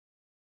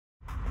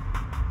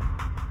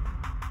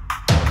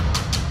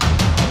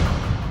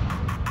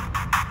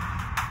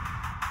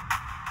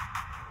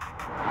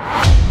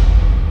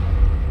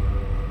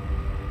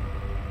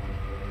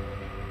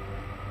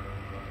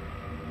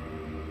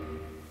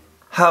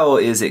How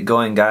is it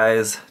going,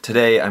 guys?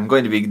 Today I'm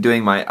going to be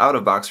doing my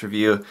out-of-box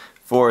review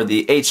for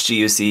the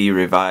HGUC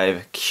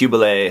Revive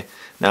Qubeley.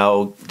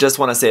 Now, just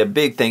want to say a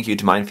big thank you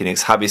to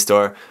MindFenix Hobby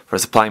Store for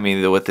supplying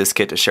me with this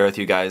kit to share with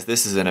you guys.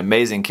 This is an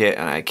amazing kit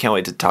and I can't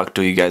wait to talk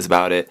to you guys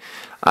about it.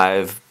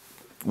 I've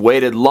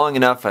waited long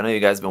enough. I know you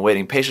guys have been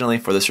waiting patiently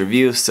for this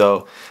review,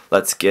 so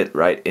let's get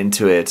right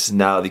into it.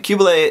 Now, the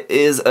Qubeley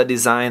is a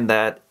design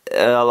that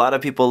a lot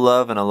of people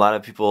love and a lot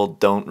of people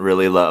don't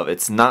really love.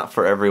 It's not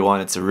for everyone.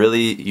 It's a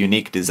really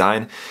unique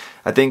design.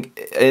 I think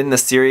in the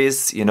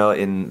series, you know,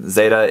 in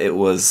Zeta, it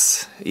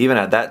was, even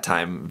at that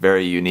time,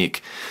 very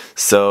unique.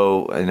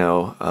 So, you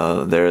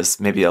know, there's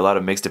maybe a lot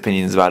of mixed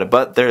opinions about it,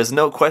 but there is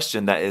no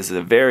question that is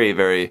a very,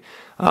 very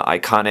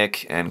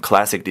iconic and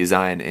classic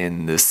design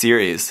in the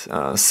series.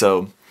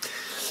 So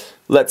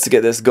let's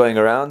get this going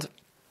around.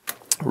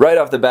 Right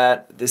off the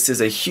bat, this is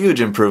a huge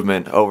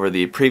improvement over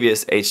the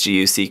previous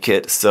HGUC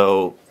kit,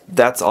 so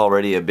that's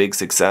already a big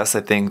success.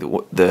 I think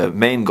the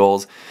main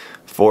goals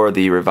for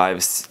the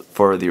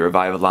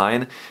Revive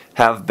line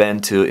have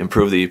been to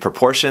improve the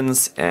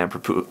proportions and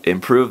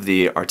improve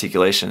the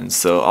articulation.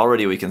 So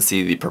already we can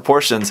see the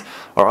proportions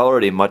are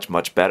already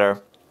much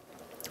better.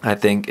 I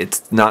think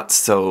it's not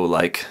so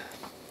like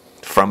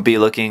frumpy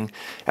looking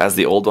as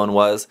the old one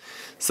was.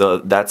 So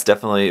that's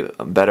definitely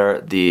better.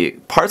 The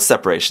part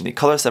separation, the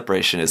color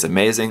separation is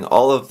amazing.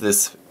 All of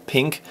this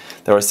pink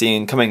that we're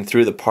seeing coming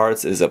through the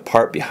parts is a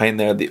part behind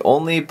there. The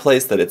only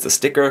place that it's a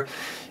sticker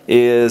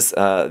is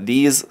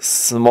these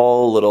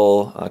small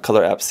little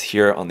color apps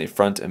here on the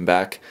front and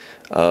back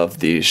of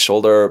the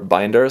shoulder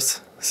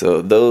binders.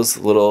 So those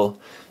little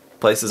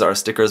places are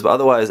stickers, but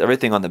otherwise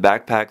everything on the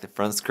backpack, the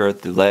front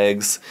skirt, the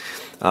legs,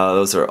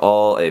 those are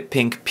all a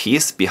pink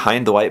piece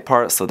behind the white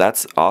part, so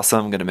that's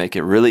awesome. Going to make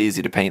it really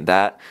easy to paint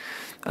that.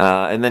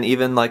 And then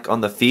even like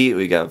on the feet,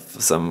 we got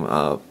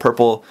some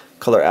purple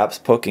color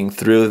apps poking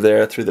through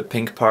there, through the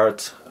pink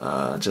part,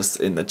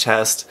 just in the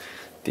chest,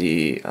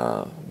 the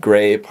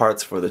gray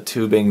parts for the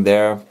tubing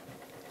there.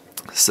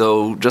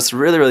 So just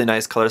really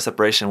nice color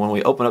separation. When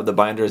we open up the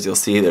binders, you'll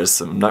see there's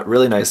some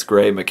really nice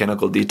gray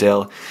mechanical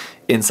detail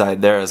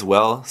inside there as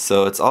well.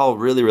 So it's all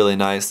really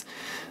nice.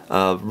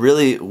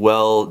 Really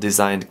well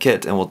designed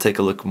kit, and we'll take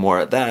a look more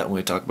at that when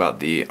we talk about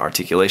the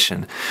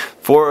articulation.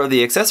 For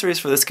the accessories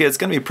for this kit, it's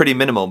going to be pretty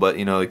minimal, but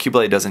you know, the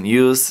Qubeley doesn't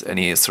use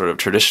any sort of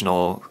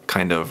traditional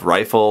kind of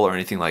rifle or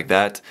anything like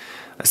that.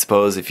 I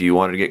suppose if you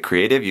wanted to get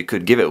creative, you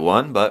could give it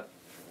one, but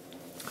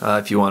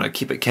if you want to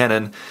keep it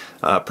canon,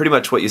 pretty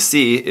much what you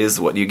see is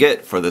what you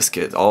get for this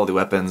kit. All the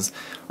weapons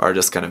are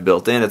just kind of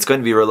built in. It's going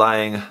to be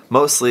relying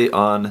mostly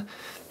on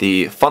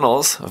the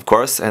funnels, of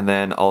course, and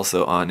then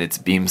also on its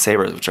beam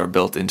sabers, which are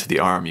built into the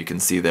arm. You can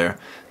see there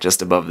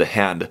just above the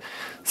hand.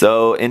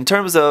 So in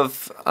terms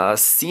of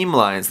seam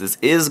lines, this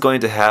is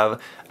going to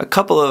have a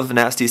couple of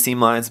nasty seam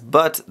lines,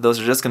 but those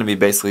are just going to be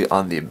basically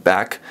on the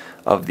back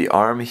of the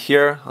arm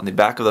here. On the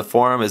back of the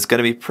forearm is going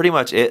to be pretty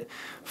much it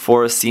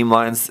for seam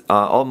lines.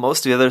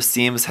 Most of the other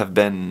seams have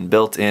been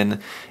built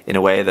in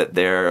a way that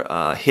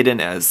they're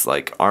hidden as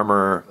like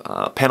armor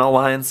panel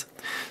lines,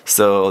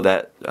 so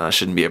that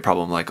shouldn't be a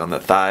problem like on the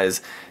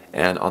thighs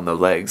and on the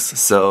legs.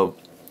 So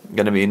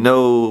gonna be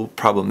no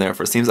problem there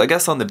for seams. I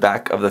guess on the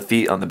back of the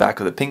feet, on the back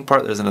of the pink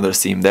part, there's another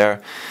seam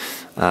there.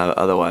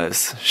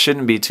 Otherwise,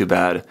 shouldn't be too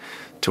bad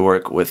to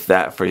work with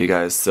that for you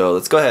guys. So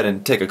let's go ahead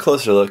and take a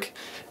closer look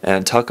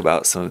and talk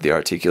about some of the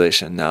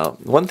articulation. Now,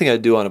 one thing I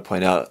do want to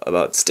point out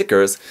about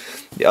stickers,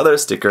 the other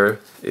sticker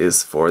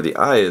is for the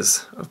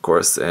eyes, of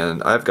course,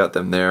 and I've got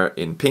them there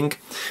in pink.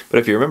 But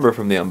if you remember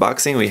from the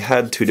unboxing, we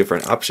had two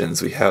different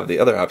options. We have the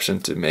other option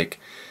to make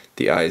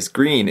the eyes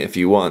green if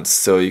you want,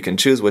 so you can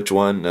choose which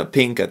one.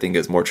 Pink I think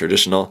is more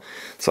traditional,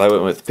 so I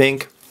went with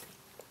pink.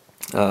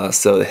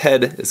 So the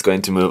head is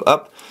going to move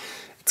up.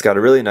 It's got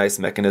a really nice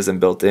mechanism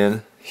built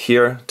in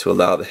here to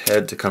allow the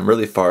head to come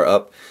really far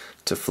up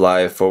to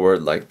fly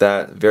forward like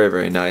that.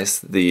 Very nice.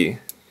 The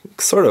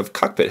sort of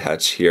cockpit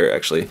hatch here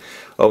actually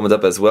opened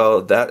up as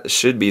well. That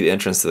should be the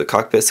entrance to the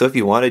cockpit, so if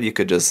you wanted, you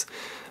could just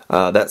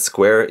that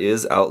square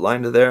is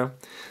outlined there,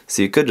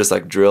 so you could just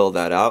like drill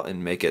that out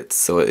and make it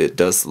so it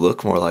does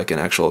look more like an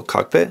actual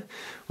cockpit.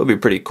 Would be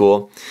pretty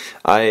cool.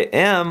 I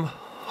am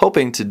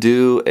hoping to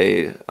do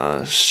a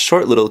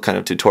short little kind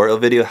of tutorial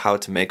video how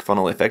to make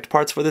funnel effect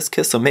parts for this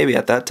kit, so maybe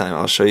at that time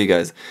I'll show you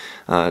guys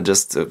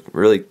just a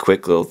really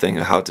quick little thing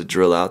of how to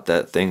drill out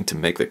that thing to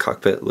make the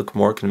cockpit look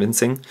more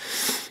convincing.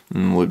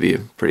 Would be a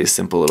pretty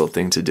simple little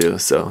thing to do.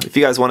 So if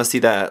you guys want to see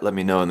that, let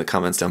me know in the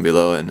comments down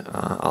below, and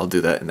I'll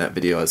do that in that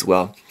video as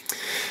well.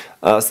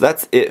 So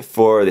that's it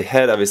for the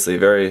head. Obviously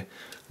very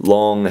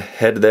long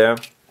head there.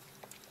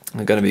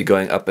 I'm going to be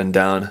going up and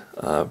down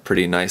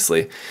pretty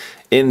nicely.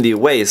 In the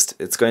waist,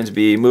 it's going to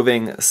be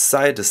moving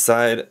side to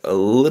side a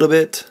little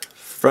bit,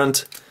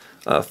 front,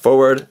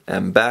 forward,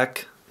 and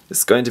back.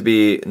 It's going to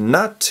be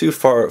not too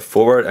far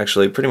forward,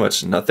 actually pretty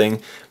much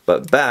nothing,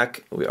 but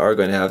back we are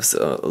going to have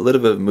a little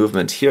bit of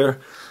movement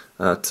here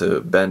to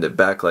bend it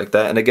back like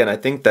that. And again, I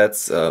think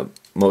that's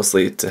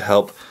mostly to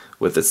help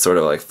with it sort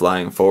of like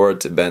flying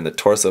forward to bend the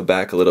torso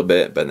back a little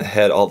bit, bend the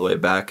head all the way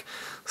back,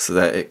 so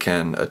that it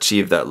can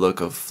achieve that look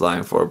of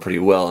flying forward pretty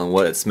well. And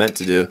what it's meant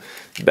to do,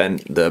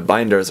 the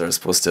binders are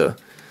supposed to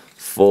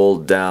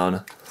fold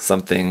down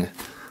something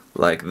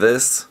like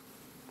this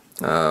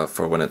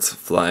for when it's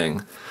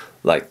flying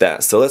like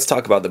that. So let's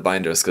talk about the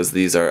binders, because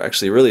these are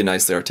actually really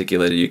nicely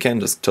articulated. You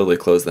can just totally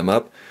close them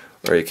up,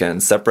 or you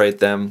can separate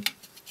them,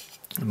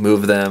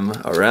 move them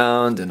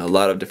around in a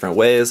lot of different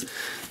ways.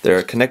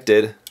 They're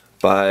connected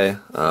by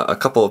a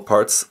couple of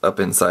parts up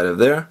inside of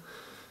there,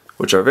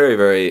 which are very,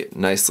 very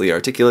nicely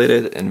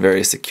articulated and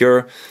very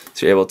secure,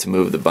 so you're able to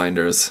move the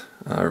binders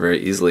very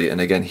easily.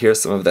 And again,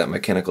 here's some of that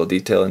mechanical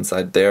detail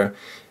inside there.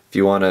 If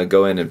you want to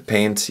go in and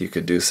paint, you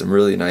could do some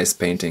really nice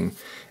painting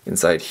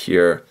inside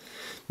here.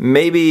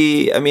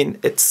 Maybe, I mean,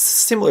 it's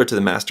similar to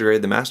the master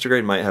grade. The master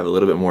grade might have a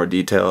little bit more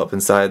detail up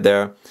inside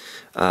there,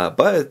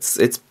 but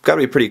it's got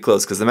to be pretty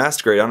close, because the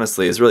master grade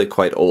honestly is really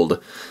quite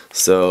old,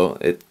 so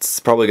it's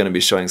probably going to be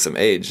showing some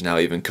age now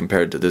even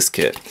compared to this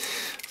kit.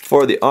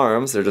 For the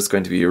arms, they're just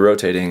going to be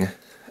rotating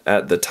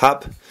at the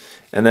top,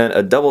 and then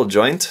a double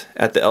joint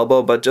at the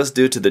elbow, but just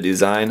due to the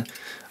design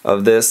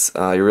of this,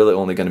 you're really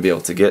only going to be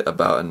able to get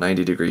about a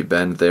 90-degree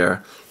bend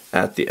there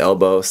at the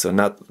elbow, so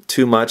not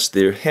too much.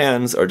 Their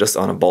hands are just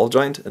on a ball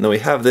joint, and then we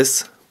have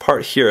this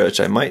part here, which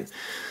I might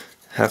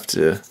have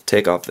to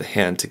take off the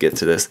hand to get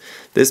to this.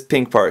 This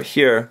pink part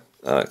here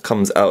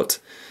comes out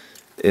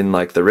in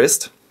like the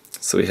wrist,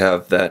 so we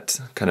have that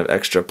kind of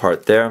extra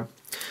part there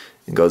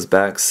and goes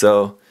back.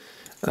 So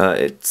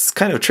it's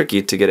kind of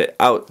tricky to get it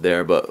out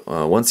there, but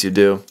once you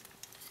do,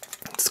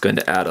 it's going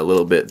to add a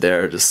little bit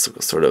there,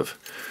 just sort of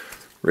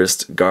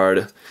wrist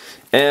guard.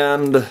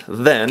 And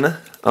then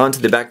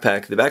onto the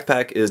backpack. The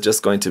backpack is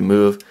just going to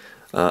move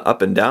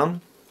up and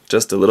down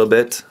just a little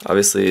bit.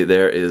 Obviously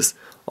there is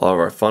all of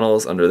our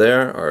funnels under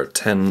there, our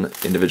 10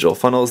 individual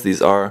funnels.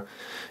 These are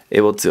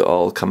able to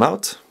all come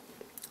out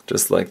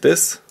just like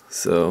this,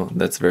 so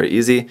that's very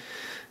easy.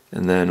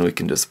 And then we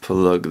can just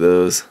plug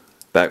those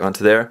back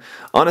onto there.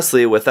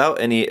 Honestly, without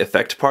any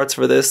effect parts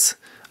for this,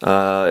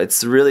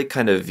 it's really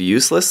kind of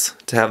useless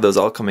to have those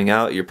all coming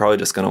out. You're probably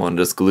just going to want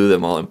to just glue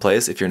them all in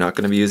place if you're not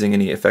going to be using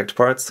any effect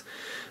parts,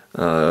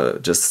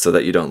 just so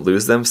that you don't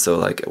lose them. So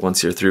like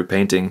once you're through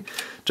painting,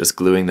 just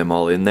gluing them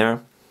all in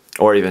there,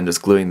 or even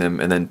just gluing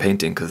them and then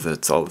painting, because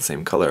it's all the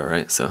same color,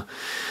 right? So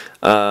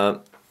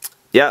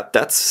yeah,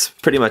 that's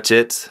pretty much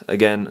it.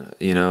 Again,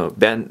 you know,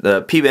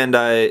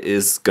 P-Bandai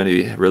is going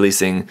to be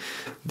releasing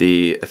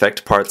the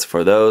effect parts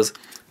for those.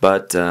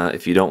 But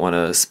if you don't want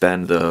to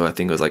spend the, I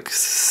think it was like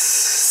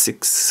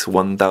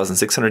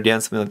 1,600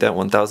 yen, something like that,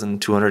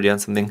 1,200 yen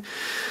something,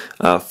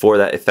 for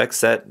that effect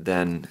set,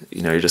 then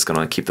you know you're just going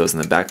to keep those in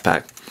the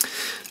backpack.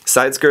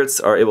 Side skirts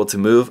are able to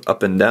move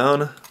up and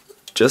down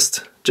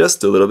just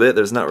a little bit.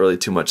 There's not really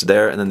too much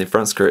there, and then the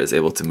front skirt is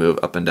able to move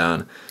up and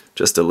down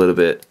just a little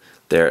bit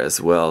there as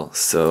well.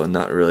 So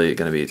not really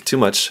going to be too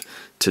much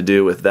to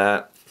do with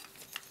that.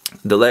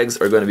 The legs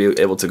are going to be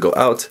able to go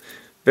out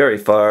very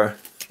far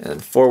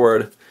and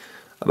forward.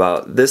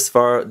 About this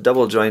far.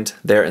 Double joint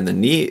there, and the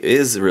knee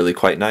is really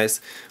quite nice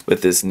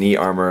with this knee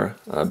armor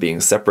being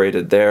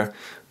separated there.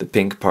 The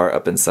pink part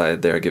up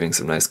inside there giving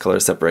some nice color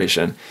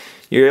separation.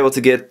 You're able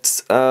to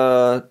get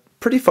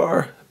pretty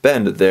far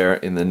bend there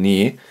in the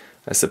knee,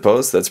 I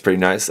suppose. That's pretty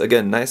nice.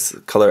 Again, nice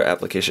color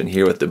application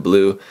here with the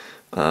blue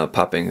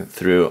popping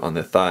through on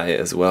the thigh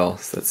as well.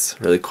 So that's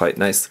really quite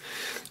nice.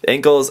 The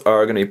ankles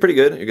are going to be pretty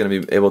good. You're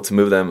going to be able to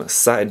move them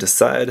side to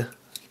side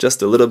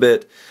just a little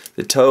bit.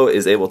 The toe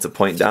is able to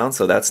point down,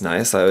 so that's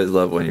nice. I always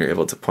love when you're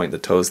able to point the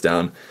toes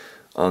down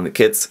on the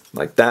kits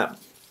like that.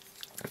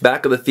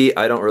 Back of the feet,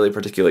 I don't really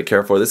particularly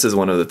care for. This is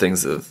one of the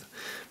things of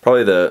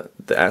probably the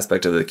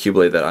aspect of the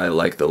Qubeley that I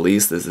like the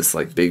least, is this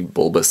like big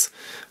bulbous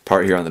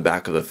part here on the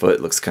back of the foot.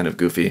 It looks kind of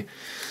goofy,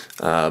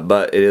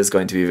 but it is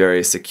going to be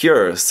very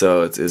secure,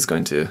 so it is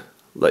going to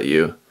let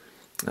you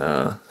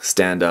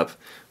stand up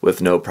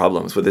with no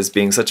problems. With this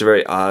being such a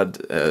very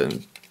odd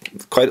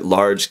quite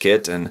large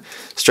kit and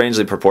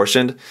strangely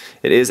proportioned,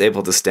 it is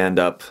able to stand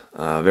up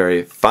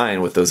very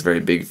fine with those very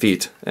big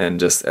feet. And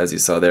just as you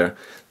saw there,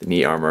 the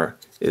knee armor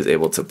is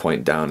able to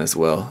point down as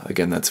well.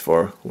 Again, that's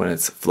for when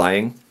it's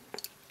flying.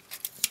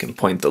 You can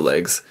point the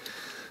legs,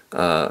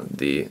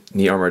 the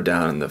knee armor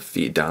down and the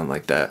feet down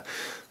like that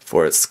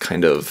for its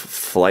kind of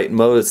flight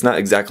mode. It's not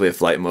exactly a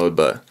flight mode,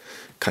 but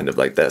kind of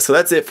like that. So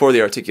that's it for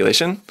the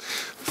articulation.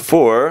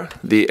 For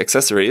the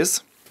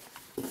accessories,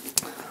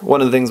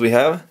 one of the things we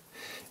have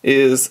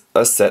is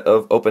a set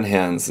of open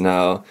hands.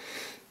 Now,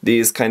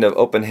 these kind of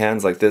open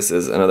hands like this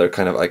is another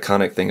kind of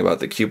iconic thing about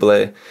the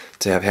Qubeley,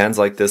 to have hands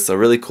like this, so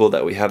really cool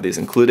that we have these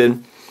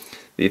included.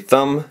 The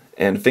thumb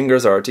and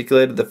fingers are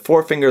articulated. The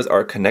four fingers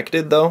are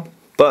connected though,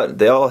 but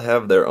they all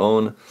have their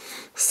own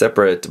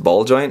separate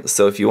ball joint,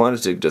 so if you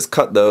wanted to just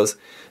cut those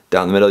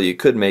down the middle, you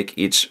could make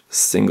each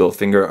single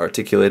finger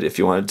articulate if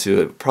you wanted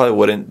to. It probably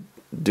wouldn't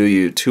do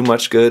you too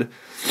much good,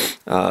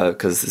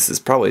 because this is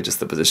probably just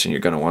the position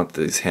you're going to want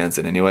these hands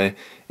in anyway.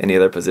 Any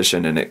other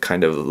position and it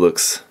kind of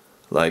looks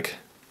like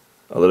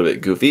a little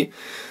bit goofy.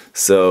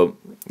 So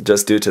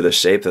just due to the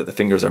shape that the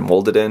fingers are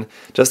molded in,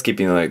 just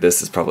keeping it like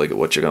this is probably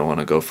what you're going to want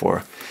to go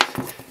for.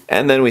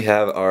 And then we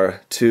have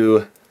our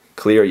two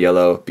clear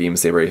yellow beam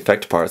saber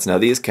effect parts. Now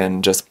these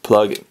can just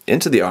plug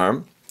into the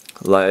arm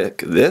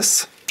like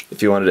this.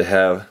 If you wanted to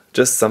have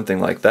just something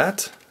like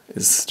that,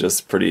 it's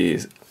just pretty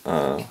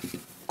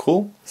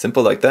cool,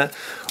 simple like that.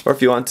 Or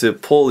if you want to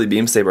pull the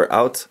beam saber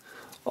out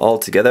all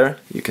together,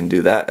 you can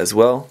do that as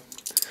well.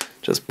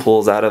 Just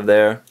pulls out of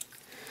there,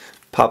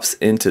 pops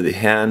into the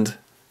hand,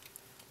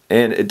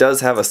 and it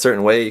does have a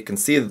certain way. You can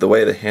see the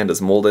way the hand is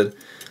molded.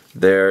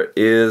 There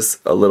is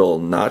a little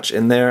notch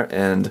in there,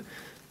 and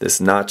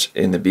this notch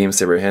in the beam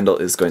saber handle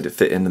is going to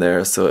fit in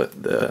there, so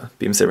the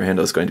beam saber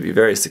handle is going to be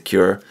very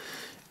secure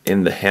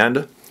in the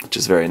hand, which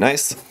is very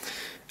nice.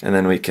 And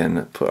then we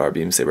can put our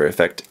beam saber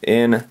effect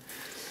in,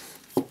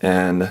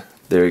 and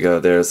there you go,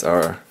 there's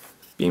our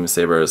beam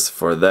sabers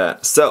for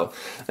that. So,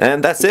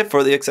 and that's it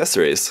for the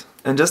accessories.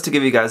 And just to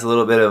give you guys a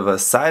little bit of a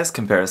size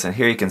comparison,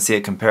 here you can see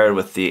it compared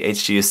with the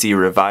HGUC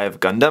Revive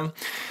Gundam.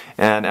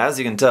 And as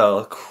you can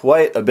tell,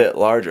 quite a bit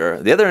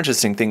larger. The other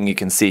interesting thing you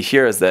can see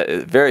here is that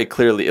it very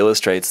clearly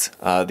illustrates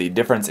the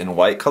difference in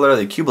white color.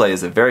 The Qubeley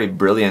is a very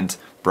brilliant,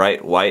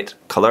 bright white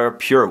color,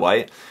 pure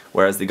white,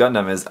 whereas the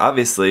Gundam is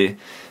obviously,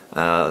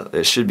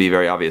 it should be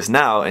very obvious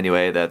now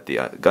anyway, that the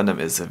Gundam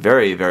is a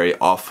very, very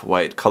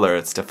off-white color.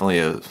 It's definitely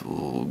a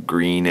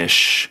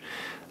greenish,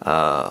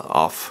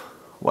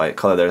 off-white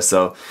color there.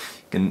 So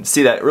you can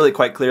see that really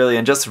quite clearly,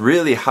 and just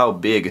really how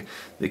big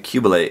the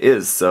Qubeley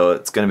is. So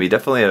it's going to be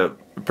definitely a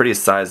pretty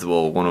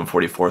sizable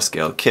 1/144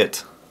 scale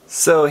kit.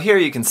 So here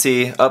you can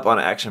see up on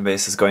action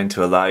base is going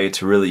to allow you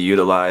to really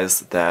utilize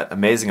that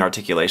amazing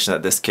articulation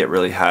that this kit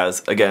really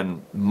has.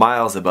 Again,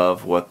 miles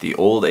above what the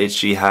old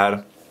HG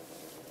had.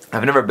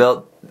 I've never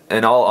built,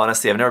 in all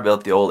honesty, I've never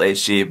built the old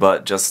HG,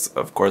 but just,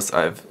 of course,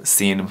 I've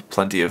seen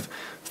plenty of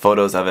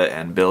photos of it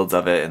and builds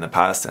of it in the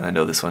past, and I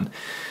know this one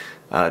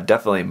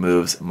definitely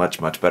moves much,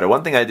 much better.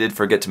 One thing I did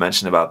forget to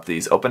mention about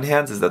these open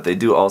hands is that they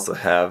do also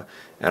have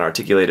an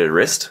articulated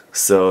wrist,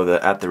 so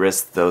that at the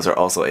wrist those are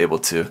also able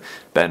to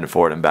bend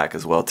forward and back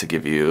as well to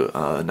give you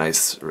a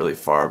nice, really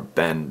far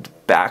bend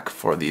back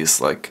for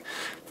these, like,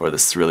 for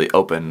this really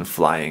open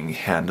flying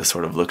hand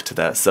sort of look to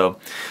that. So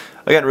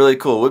again, really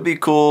cool. Would be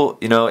cool,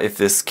 you know, if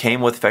this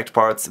came with effect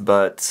parts,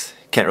 but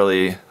can't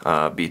really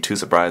be too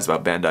surprised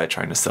about Bandai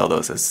trying to sell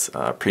those as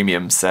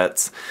premium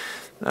sets.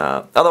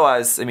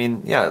 Otherwise, I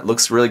mean, yeah, it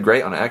looks really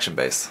great on an action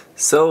base.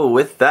 So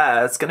with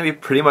that, it's going to be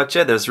pretty much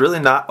it. There's really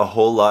not a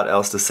whole lot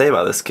else to say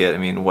about this kit. I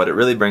mean, what it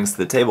really brings to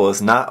the table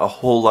is not a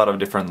whole lot of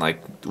different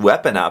like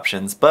weapon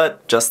options,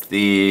 but just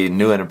the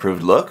new and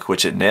improved look,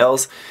 which it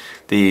nails,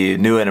 the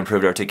new and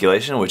improved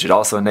articulation, which it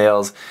also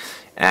nails,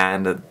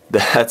 and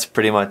that's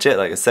pretty much it.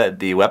 Like I said,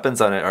 the weapons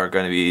on it are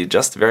going to be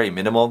just very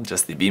minimal,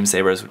 just the beam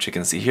sabers, which you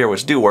can see here,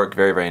 which do work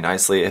very, very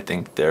nicely. I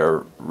think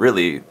they're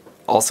really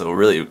also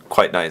really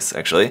quite nice,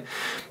 actually.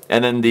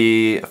 And then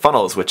the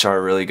funnels, which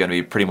are really going to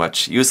be pretty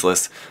much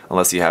useless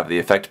unless you have the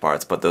effect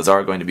parts, but those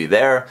are going to be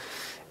there,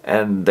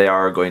 and they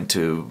are going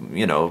to,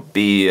 you know,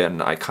 be an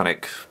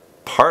iconic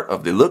part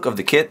of the look of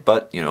the kit,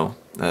 but, you know,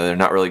 they're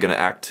not really going to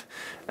act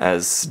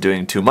as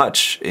doing too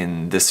much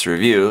in this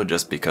review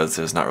just because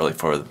there's not really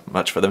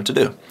much for them to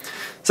do.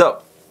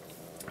 So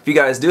if you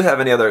guys do have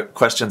any other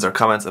questions or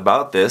comments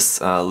about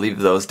this, leave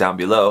those down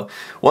below.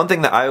 One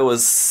thing that I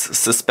was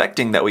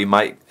suspecting that we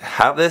might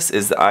have this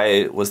is that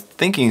I was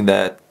thinking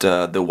that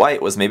the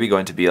white was maybe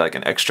going to be like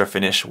an extra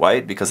finish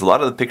white, because a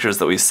lot of the pictures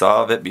that we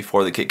saw of it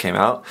before the kit came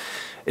out,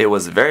 it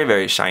was very,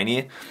 very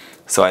shiny.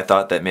 So I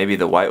thought that maybe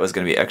the white was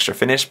going to be extra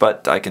finish,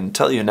 but I can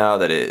tell you now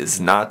that it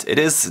is not. It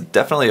is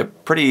definitely a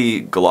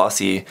pretty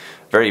glossy,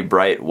 very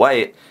bright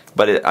white,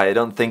 but I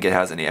don't think it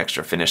has any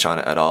extra finish on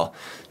it at all.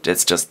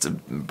 It's just a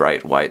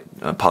bright white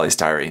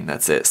polystyrene,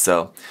 that's it.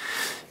 So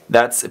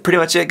that's pretty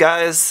much it,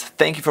 guys.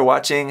 Thank you for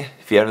watching.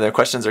 If you have any other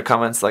questions or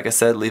comments, like I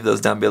said, leave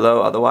those down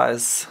below.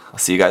 Otherwise, I'll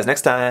see you guys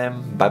next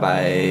time. Bye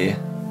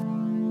bye.